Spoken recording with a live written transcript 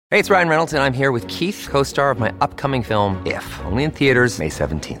Hey, it's Ryan Reynolds, and I'm here with Keith, co-star of my upcoming film, If, only in theaters May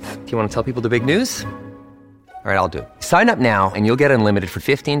 17th. Do you want to tell people the big news? All right, I'll do it. Sign up now and you'll get unlimited for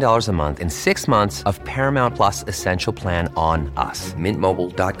 $15 a month and 6 months of Paramount Plus Essential Plan on us.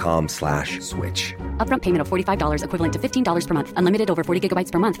 MintMobile.com/switch. Upfront payment of $45 equivalent to $15 per month. Unlimited over 40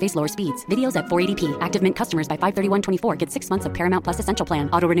 gigabytes per month. Face lower speeds. Videos at 480p. Active Mint customers by 531.24 get 6 months of Paramount Plus Essential Plan.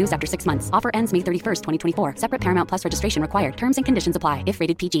 Auto renews after 6 months. Offer ends May 31st, 2024. Separate Paramount Plus registration required. Terms and conditions apply if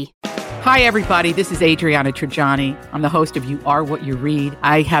rated PG. Hi, everybody. This is Adriana Trajani. I'm the host of You Are What You Read.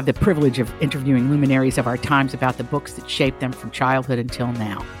 I have the privilege of interviewing luminaries of our times about the books that shaped them from childhood until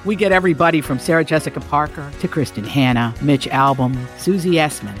now. We get everybody from Sarah Jessica Parker to Kristen Hanna, Mitch Albom, Susie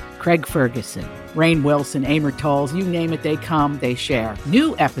Essman, Craig Ferguson, Rainn Wilson, Amor Tolls, you name it, they come, they share.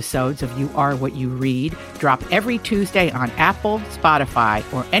 New episodes of You Are What You Read drop every Tuesday on Apple, Spotify,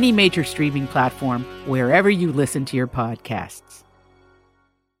 or any major streaming platform wherever you listen to your podcasts.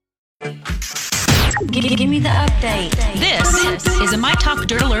 Give me the update. This is a My Talk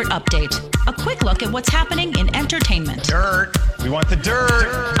Dirt Alert update. A quick look at what's happening in entertainment. Dirt. We want the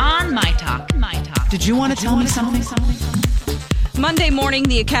dirt. On My Talk. Did you want to tell me something? Monday morning,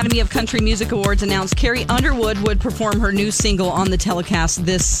 the Academy of Country Music Awards announced Carrie Underwood would perform her new single on the telecast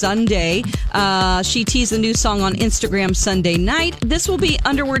this Sunday. She teased the new song on Instagram Sunday night. This will be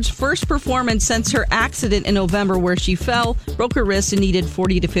Underwood's first performance since her accident in November where she fell, broke her wrist, and needed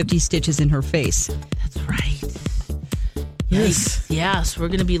 40 to 50 stitches in her face. That's right. Yes, we're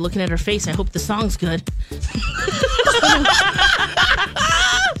going to be looking at her face. I hope the song's good.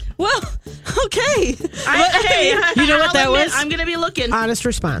 Well, okay. Hey, you know what that was? I'm going to be looking. Honest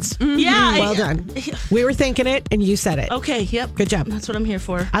response. Mm-hmm. Yeah. Well done. We were thinking it, and you said it. Okay, yep. Good job. That's what I'm here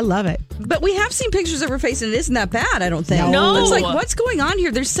for. I love it. But we have seen pictures of her face, and it isn't that bad, I don't think. No. It's like, what's going on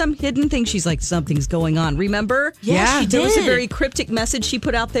here? There's some hidden thing. She's like, something's going on. Remember? Yeah, she did. There was a very cryptic message she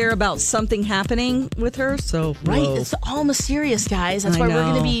put out there about something happening with her. So, right. whoa. It's all mysterious, guys. That's I why know. we're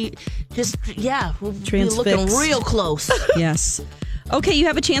going to be we'll be looking real close. Yes. Okay, you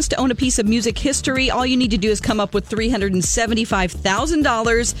have a chance to own a piece of music history. All you need to do is come up with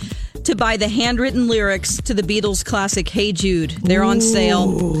 $375,000 to buy the handwritten lyrics to the Beatles classic Hey Jude. They're on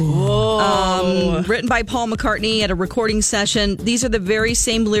sale. Written by Paul McCartney at a recording session. These are the very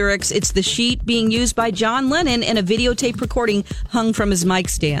same lyrics. It's the sheet being used by John Lennon in a videotape recording hung from his mic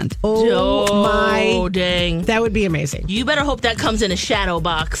stand. Oh my. Dang. That would be amazing. You better hope that comes in a shadow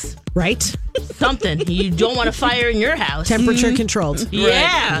box. Right? Something. You don't want a fire in your house. Temperature controlled.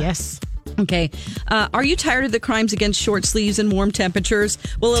 Yeah. Yes. Okay. Are you tired of the crimes against short sleeves and warm temperatures?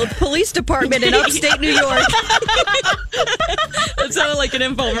 Well, a police department in upstate New York. That sounded like an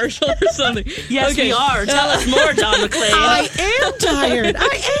infomercial or something. Yes, we are. Tell us more, Don McClain. I am tired.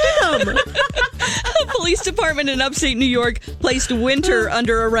 I am. A police department in upstate New York placed Winter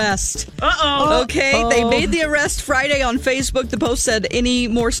under arrest. Uh-oh. Okay, they made the arrest Friday on Facebook. The post said any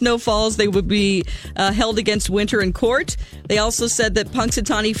more snow falls, they would be held against Winter in court. They also said that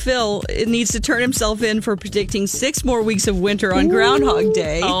Punxsutawney Phil needs to turn himself in for predicting 6 more weeks of winter on Groundhog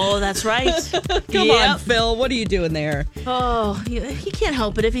Day. Oh, that's right. Come on, Phil. What are you doing there? Oh, he can't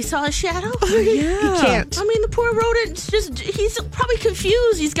help it if he saw a shadow. Yeah. He can't. I mean, the poor rodent, he's probably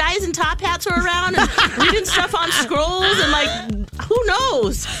confused. These guys in top hats are around and reading stuff on scrolls and, like, who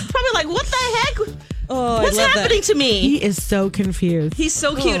knows? Probably like, what the heck? Oh, What's happening to me? He is so confused. He's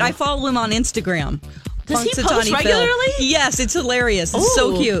so cute. I follow him on Instagram. Does he post Punxsutawney regularly? Phil. Yes, it's hilarious. It's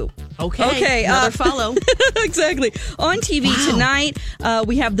so cute. Okay. Another follow. Exactly. On TV tonight,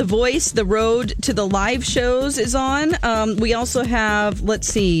 we have The Voice, The Road to the Live shows is on. We also have,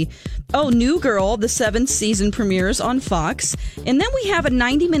 New Girl, the 7th season premieres on Fox. And then we have a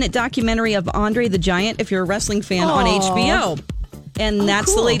 90-minute documentary of Andre the Giant, if you're a wrestling fan, on HBO. And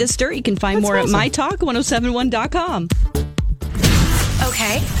that's the latest dirt. You can find more awesome. at mytalk1071.com.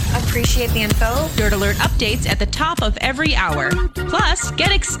 Okay, appreciate the info. Dirt Alert updates at the top of every hour. Plus,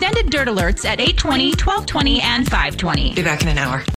 get extended Dirt Alerts at 8:20, 12:20, and 5:20. Be back in an hour.